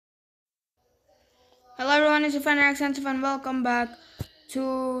Hello everyone, it's your friend Accent and welcome back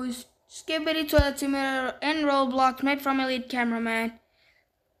to Skibidi Toilet Simulator in Roblox made from Elite Cameraman.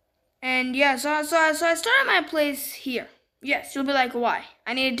 And yeah, so I started my place here. Yes, you'll be like, why?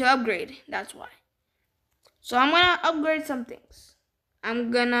 I needed to upgrade, that's why. So I'm gonna upgrade some things.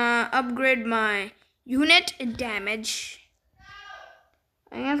 I'm gonna upgrade my unit damage.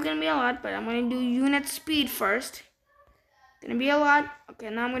 I think it's gonna be a lot, but I'm gonna do unit speed first. Gonna be a lot.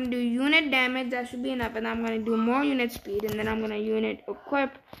 Okay, now I'm gonna do unit damage. That should be enough. And I'm gonna do more unit speed, and then I'm gonna unit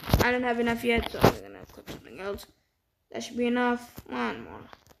equip. I don't have enough yet, so I'm gonna equip something else. That should be enough. One more.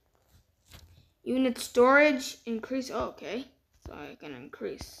 Unit storage increase. Oh, okay, so I can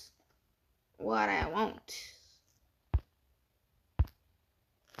increase what I want,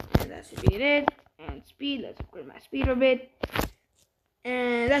 and that should be it. And speed. Let's upgrade my speed a bit.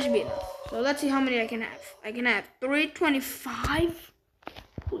 And that should be enough. So let's see how many I can have. I can have 325.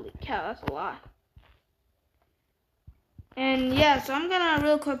 Holy cow, that's a lot. And yeah, so I'm gonna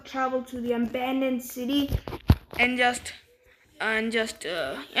real quick travel to the abandoned city and just you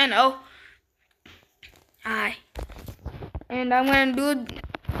know, and I'm gonna do,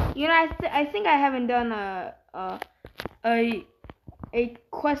 I think I haven't done a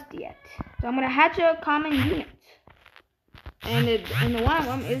quest yet. So I'm gonna hatch a common unit. And one of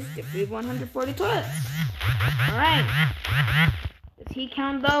them is the free 140 toilets. Alright. Does he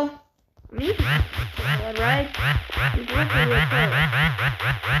count though? Right?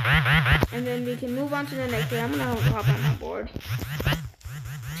 And then we can move on to the next day. I'm gonna hop on my board.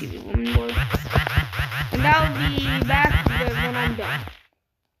 TV woman board. And I'll be back when I'm done.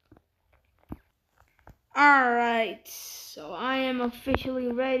 Alright. So I am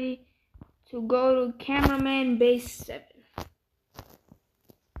officially ready to go to cameraman base 7.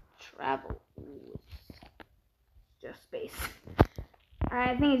 Travel. Ooh, just space.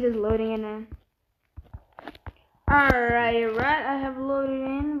 I think it's just loading in there. Alright, I have loaded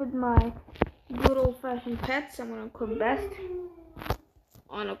in with my good old-fashioned pets. I'm gonna equip best.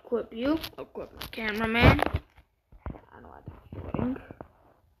 Unequip you. Equip my cameraman. I know I'm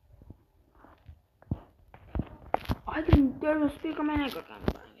loading. There's a speaker man egg. Okay, I'm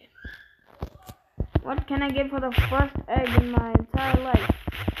buying it. What can I get for the first egg in my entire life?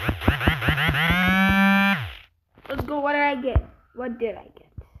 Let's go. What did I get? What did I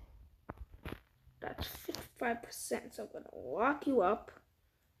get? That's 55%. So I'm gonna lock you up.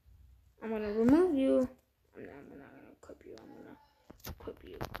 I'm gonna remove you. I'm not gonna equip you. I'm gonna equip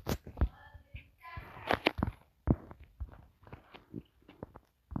you.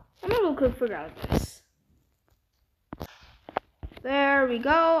 I'm gonna real quick figure out this. There we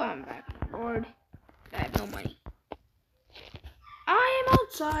go. I'm back on board. I have no money. I am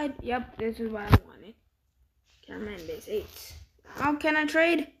outside. Yep, this is what I wanted. Cameraman base 8. How can I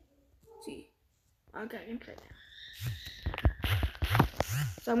trade? Let's see. Okay, I can trade now.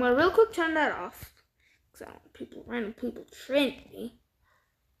 So I'm gonna real quick turn that off. Because I don't want random people trading me.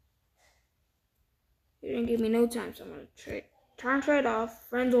 You didn't give me no time, so I'm gonna turn trade off.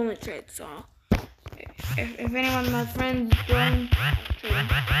 Friends only trade, so if anyone of my friends join, I'm trading.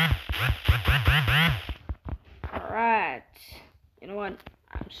 Alright. You know what?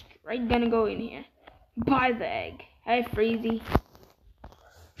 I'm straight gonna go in here. Buy the egg. Hey, Freezy.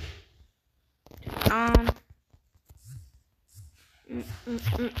 Turn on.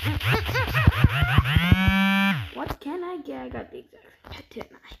 What can I get? I got the exact pet,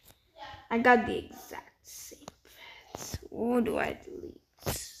 didn't I? I got the exact same pets. What do I delete?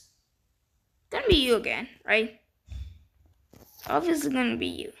 It's gonna be you again, right? It's obviously gonna be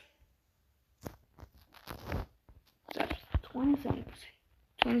you. That's 27%.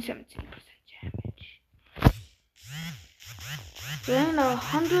 17% damage. Then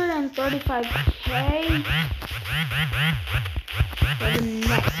 135k for the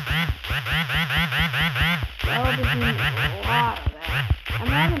next. That would be a lot of that. I'm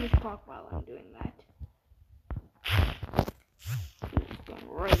not gonna just talk while I'm doing that. Just going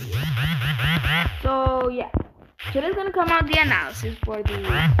right here. So yeah. Today's gonna come out the analysis for the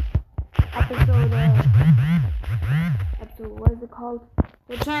episode what is it called?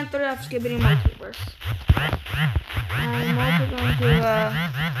 The 23rd of Skibidi Multiverse. I'm also going to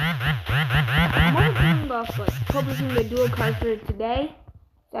I'm thinking of like publishing the dual character today.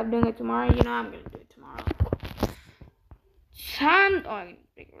 So I'm doing it tomorrow. You know I'm gonna do it tomorrow. I'm gonna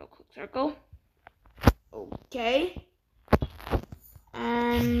make a real quick circle. Okay.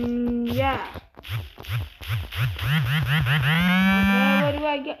 And yeah. Okay, what do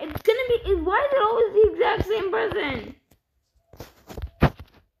I get? It's gonna be. Why is it always the exact same person?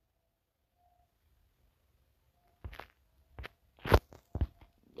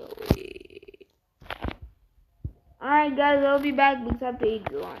 Alright guys, I'll be back because I have to eat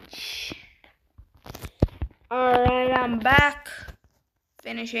lunch. Alright, I'm back.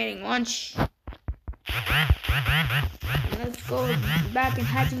 Finish eating lunch. Let's go back and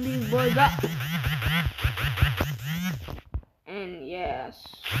hatching these boys up. And yes.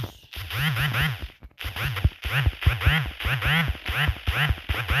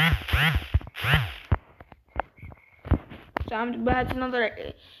 So I'm to hatch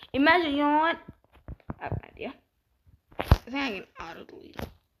another. Imagine, you know what? I have an idea. I think I can auto delete.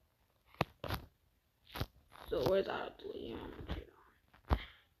 So where's auto delete?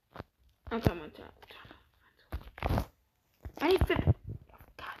 Okay, I'm gonna turn it. I need 50. Oh,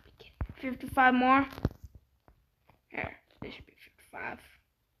 God, be kidding. 55 more. Here, this should be 55.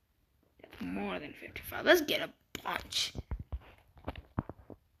 That's more than 55. Let's get a bunch.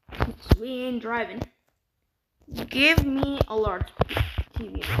 We ain't driving. Give me a large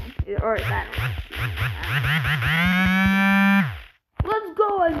TV, man. Or that one. Let's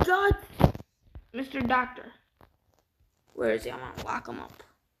go, I got Mr. Doctor. Where is he? I'm gonna lock him up.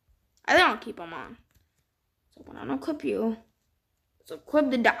 I think I'll keep him on. So when I don't equip you, let's equip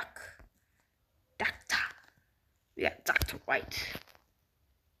the doc. Doctor. We got Dr. White.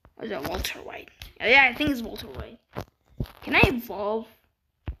 Or is that Walter White? Yeah, I think it's Walter White. Can I evolve?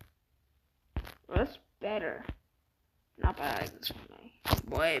 Well, that's better. Not bad, I like this one.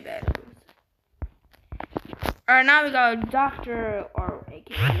 Way better. Alright, now we got Dr. or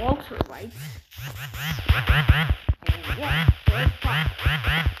aka Walter White. And yeah, so let's talk.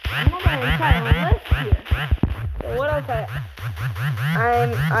 I'm gonna try a list here. So what else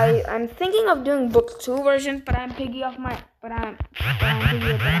I'm thinking of doing book 2 version, but I'm piggy off my I'm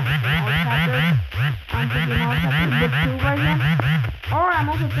piggy off all chapters. I'm picking all chapters book 2 version. Or I'm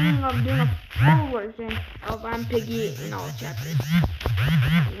also thinking of doing a full version of I'm piggy in all chapters.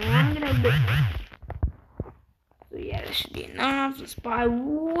 And I'm gonna do. So yeah, this should be enough. Let's buy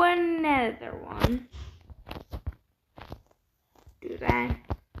one other one. Do that.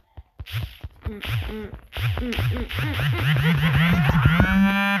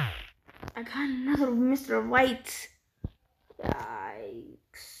 I got another Mr. White.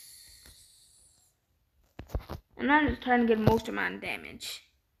 Yikes. And I'm just trying to get most amount of damage.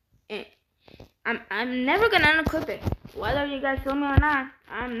 I'm never gonna unequip it. Whether you guys feel me or not,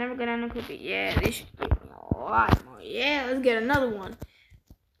 I'm never gonna unequip it. Yeah, this should give me a lot more. Yeah, let's get another one.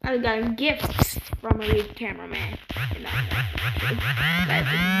 I got a gift from a lead cameraman. And that's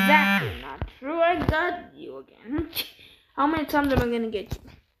exactly not true. I got you again. How many times am I gonna get you?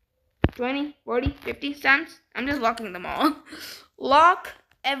 20, 40, 50 times? I'm just locking them all. Lock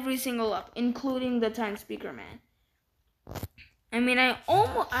every single up, including the time speaker man. I mean, I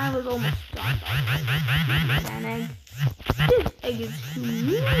was almost done. An egg. This egg is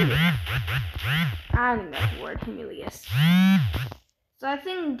humilious. I think that's the word, humilious. So I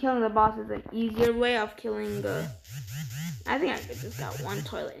think killing the boss is an easier way of killing the. I think I could just got one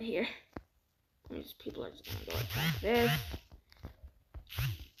toilet here. People are just gonna go attack this.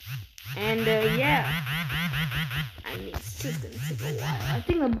 And yeah. I mean, it's just gonna take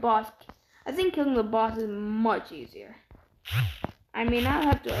a while. I think killing the boss is much easier. I mean, I'll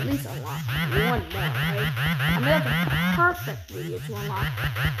have to at least unlock one more, right? I mean, that's a perfect video to unlock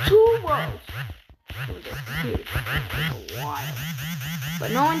 2 worlds. So it's gonna take a while. But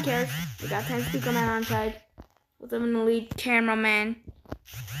no one cares. We got 10 speaker man on side. With him in the lead cameraman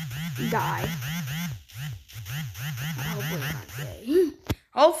guy. Hopefully he's not gay.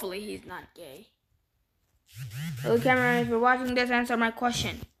 Hopefully he's not gay. Hello cameraman, if you're watching this, answer my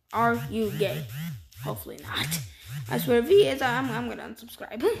question. Are you gay? Hopefully not. I swear if he is, I'm gonna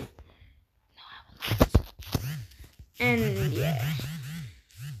unsubscribe. No, I will not. And yeah.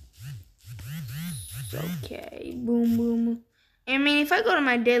 Okay, boom, boom. I mean, if I go to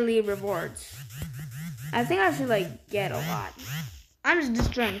my daily rewards, I think I should like get a lot. I'm just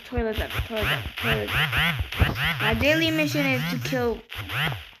destroying toilets after toilet after toilet. My daily mission is to kill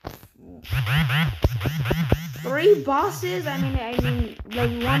 3 bosses. I mean,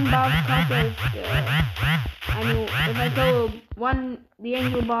 like 1 boss conquers. I mean, if I kill the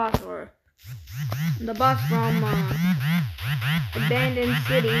angel boss or the boss from Abandoned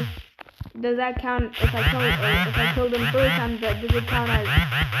City. Does that count if I kill them 3 times? Does it count as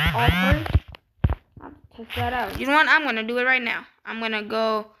all 3? I'll test that out. You know what? I'm gonna do it right now. I'm gonna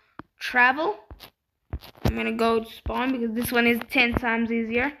go travel. I'm gonna go spawn because this one is 10 times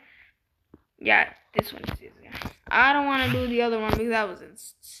easier. Yeah, this one is easier. I don't want to do the other one because that was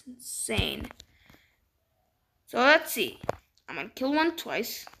insane. So let's see. I'm gonna kill one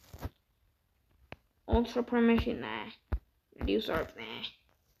twice. Ultra permission, nah. Reduce ARP, nah.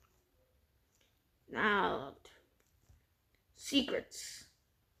 Now, secrets.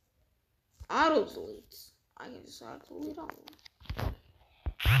 Auto deletes. I can just auto delete all of them.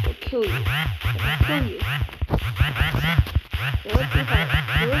 They'll kill you. They'll kill you. So let's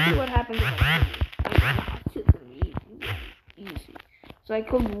see what happens if I kill you. It's gonna be easy. So I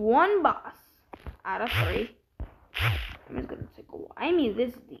killed one boss out of 3. I'm just gonna take a while. I mean,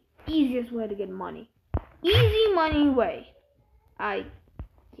 this is the easiest way to get money. Easy money way. I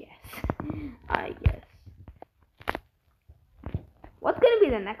guess. What's gonna be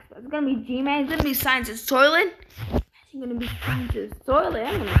the next one? It's gonna be G-Man. It's gonna be Science's Toilet. It's gonna be Science's Toilet.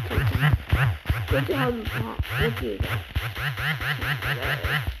 I'm gonna kill him. Let's see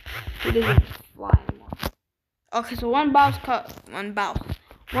he doesn't fly anymore. Okay, so one boss costs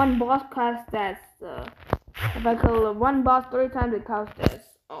as if I kill one boss 3 times, it costs as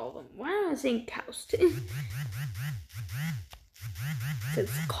all of them. Why am I saying cost?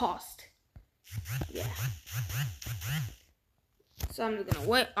 It's cost. Yeah. So I'm just gonna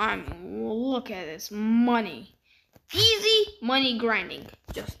wait. Look at this money. Easy money grinding.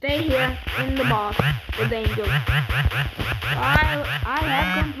 Just stay here in the boss with angels. I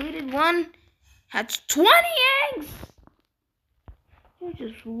have completed one. That's 20 eggs. You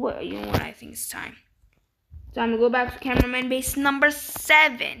know what? I think it's time. Time to go back to cameraman base number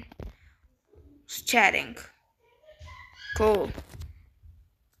 7. Just chatting. Cool.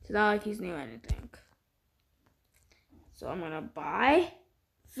 It's not like he's new or anything. So I'm gonna buy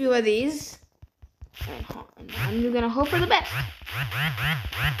a few of these. And I'm just gonna hope for the best.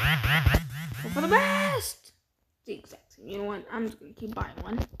 Hope for the best. The exact same. You know what? I'm just gonna keep buying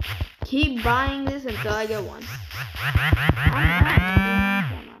one. Keep buying this until I get one.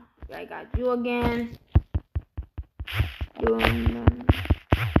 I got you again.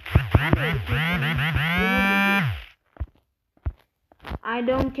 I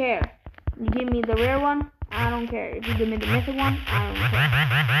don't care. You give me the rare one, I don't care. If you give me the mythic one, I don't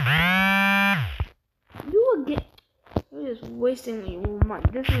care. You again. You're just wasting your money.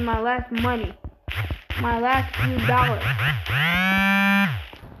 This is my last money. My last few dollars.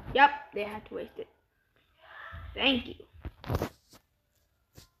 Yep, they had to waste it. Thank you.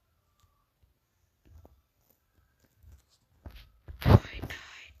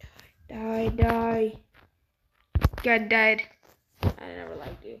 Die. God died. I never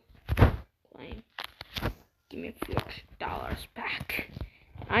liked you. Playing. Give me a few extra dollars back.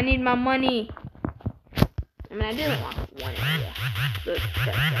 I need my money. I mean, I didn't want one area. So I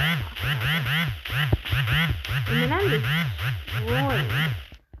mean, I'm just rolling.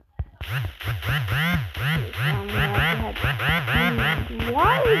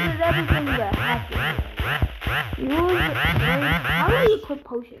 Why is it everything that happens? How do you equip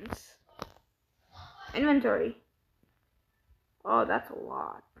potions? Inventory. Oh, that's a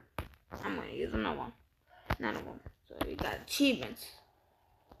lot. I'm gonna use another one. So we got achievements.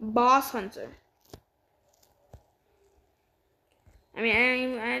 Boss Hunter.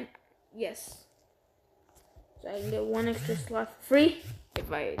 Yes. So I can get 1 extra slot for free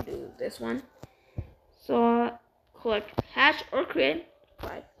if I do this one. So collect, hatch, or create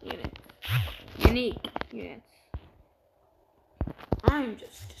 5 units. Unique units. I'm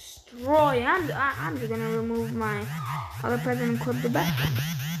just destroying. I'm just gonna remove my other pet and equip the best one.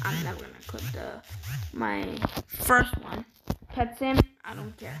 I'm never gonna equip my first one. Pet Sim, I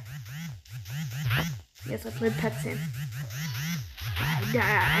don't care. Yes, I played Pet Sim.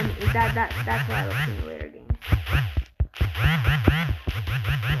 That's why I love simulator games.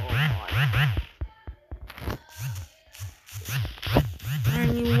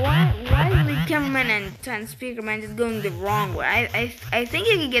 Why is the cameraman and Time Speakerman just going the wrong way? I think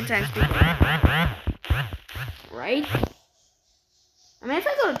you can get Time Speakerman. Right? I mean, if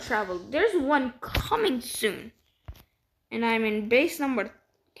I go to travel, there's one coming soon. And I'm in base number,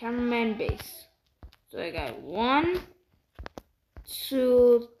 cameraman base. So I got 1,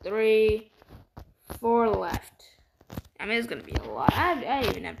 2, 3, 4 left. I mean, it's gonna be a lot. I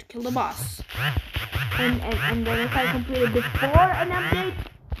even have to kill the boss. And then if I complete it before an update,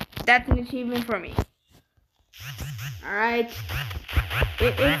 that's an achievement for me. Alright.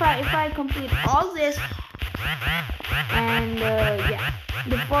 If I complete all this, and yeah,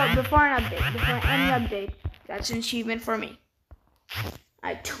 before an update, before any update, that's an achievement for me.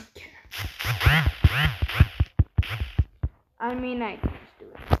 I don't care. I mean, I can just do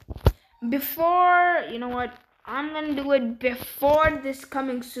it. Before, you know what? I'm gonna do it before this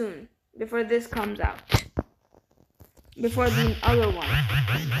coming soon. Before this comes out. Before the other one comes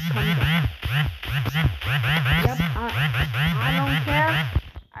out. Yep, I don't care.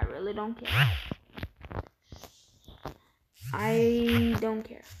 I really don't care. I don't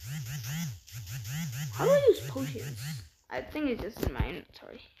care. How do I use potions? I think it's just in my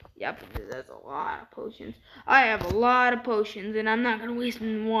inventory. Yep, there's a lot of potions. I have a lot of potions, and I'm not gonna waste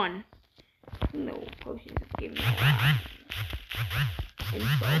one. No potions just give me a lot.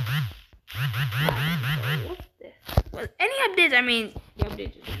 Info. What's this? Well, any updates? I mean, the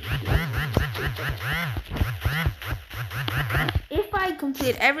updates. If I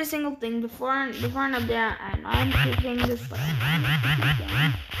complete every single thing before an update, and I'm taking this, but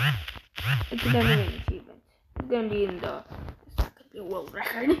it's gonna be an achievement. It's gonna be in the. It's not gonna be a world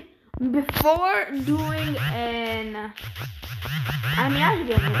record. Before doing an. I mean, I should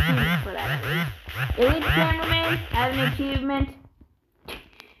get an achievement for that at least. Elite cameraman as an achievement.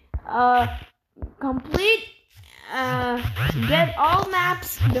 Complete. Get all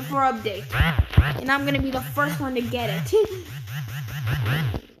maps before update, and I'm gonna be the first one to get it.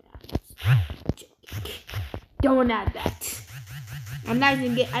 Don't add that. I'm not gonna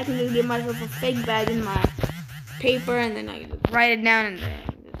get. I can just give myself a fake badge in my paper, and then I just write it down, and then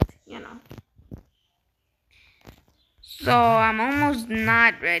you know. So I'm almost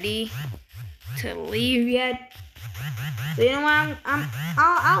not ready to leave yet. So you know what?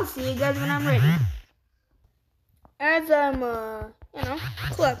 I'll see you guys when I'm ready. As I'm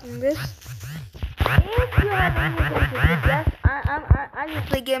collecting this. If you have anything to suggest, I just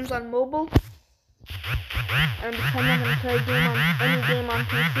play games on mobile. And I'm not gonna play any game on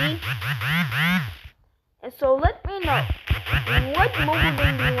PC. And so let me know, what mobile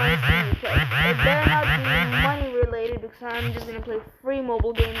game do you want to see me play? It better not be money related, because I'm just gonna play free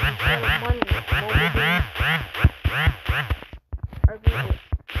mobile games instead of money mobile games.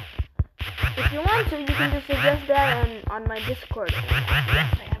 If you want to, you can just suggest that on my Discord. Yes,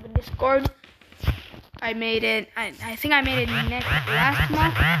 I have a Discord. I made it. I think I made it last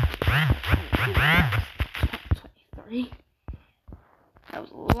month. 23. That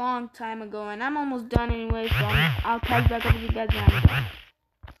was a long time ago, and I'm almost done anyway. So I'll catch back up with you guys when I'm done.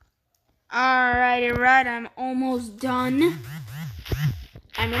 Alrighty, right. I'm almost done.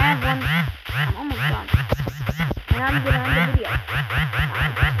 I mean, I'm almost done. And I'm gonna end the video.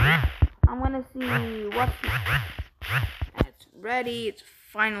 I'm gonna see what's next. It's ready. It's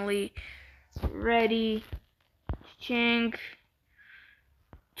finally ready. Chink.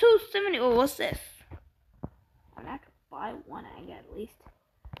 270. Oh, what's this? I mean, I could buy one egg at least.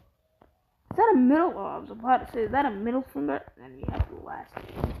 Is that a middle? Oh, I was about to say, is that a middle finger? Then we have the last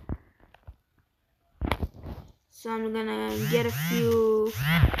one. So I'm gonna get a few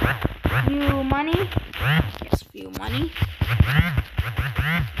money. Yes, few money.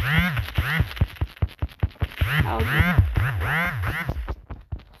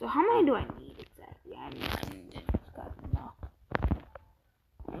 So how many do I need exactly? I need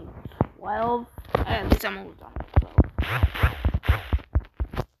 12. At least I'm almost done with 12.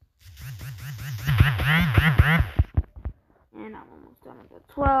 And I'm almost done with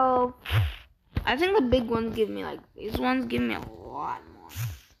the 12. I think the big ones give me these ones give me a lot more.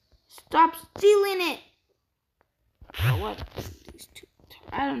 Stop stealing it! So what? These two.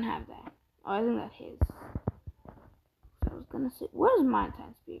 I don't have that. Oh, I think that's his. So I was gonna say, where's my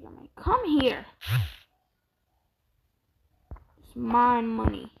time speaker? I'm like, come here. It's my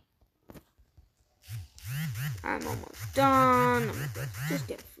money. I'm almost done. I'm gonna just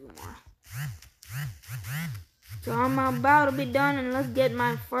get a few more. So I'm about to be done, and let's get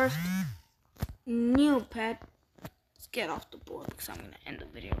my first new pet. Let's get off the board because I'm gonna end the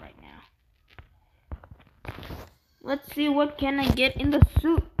video right now. Let's see what can I get in the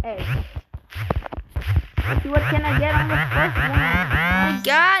suit egg. Let's see what can I get on the first one. I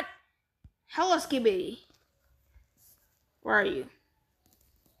got hello skibidi. Where are you?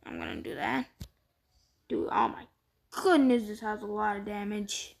 I'm gonna do that. Dude, oh my goodness, this has a lot of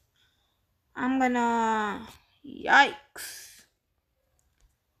damage. I'm gonna yikes.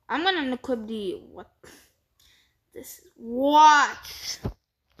 I'm gonna equip the what? This is what?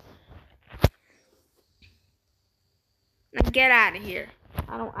 Now get out of here.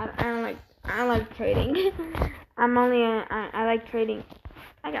 I don't like trading. I like trading.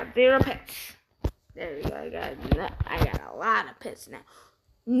 I got 0 pets. There we go. I got a lot of pets now.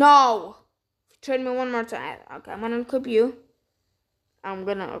 No. Trade me one more time. Okay, I'm gonna equip you. I'm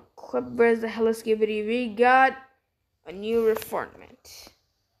gonna equip. Where's the hello skibidi? We got a new refinement.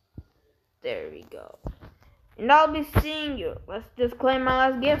 There we go. And I'll be seeing you. Let's just claim my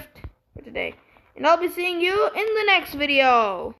last gift for today. And I'll be seeing you in the next video.